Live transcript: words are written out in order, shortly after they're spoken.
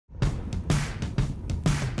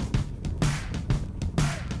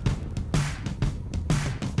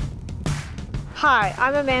Hi,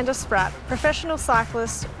 I'm Amanda Spratt, professional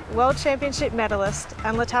cyclist, World Championship medalist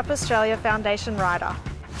and LATAP Australia Foundation rider.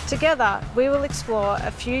 Together, we will explore a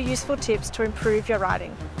few useful tips to improve your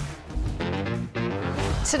riding.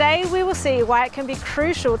 Today, we will see why it can be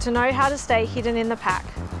crucial to know how to stay hidden in the pack.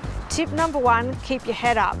 Tip number 1, keep your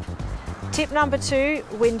head up. Tip number 2,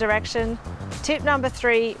 wind direction. Tip number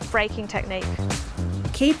 3, braking technique.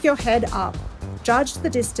 Keep your head up. Judge the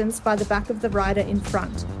distance by the back of the rider in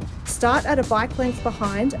front. Start at a bike length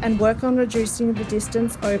behind and work on reducing the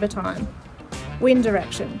distance over time. Wind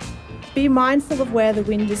direction. Be mindful of where the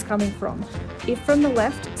wind is coming from. If from the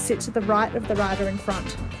left, sit to the right of the rider in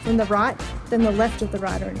front. From the right, then the left of the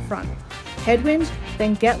rider in front. Headwind,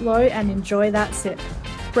 then get low and enjoy that sit.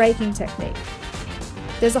 Braking technique.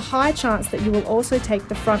 There's a high chance that you will also take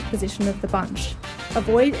the front position of the bunch.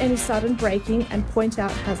 Avoid any sudden braking and point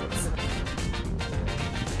out hazards.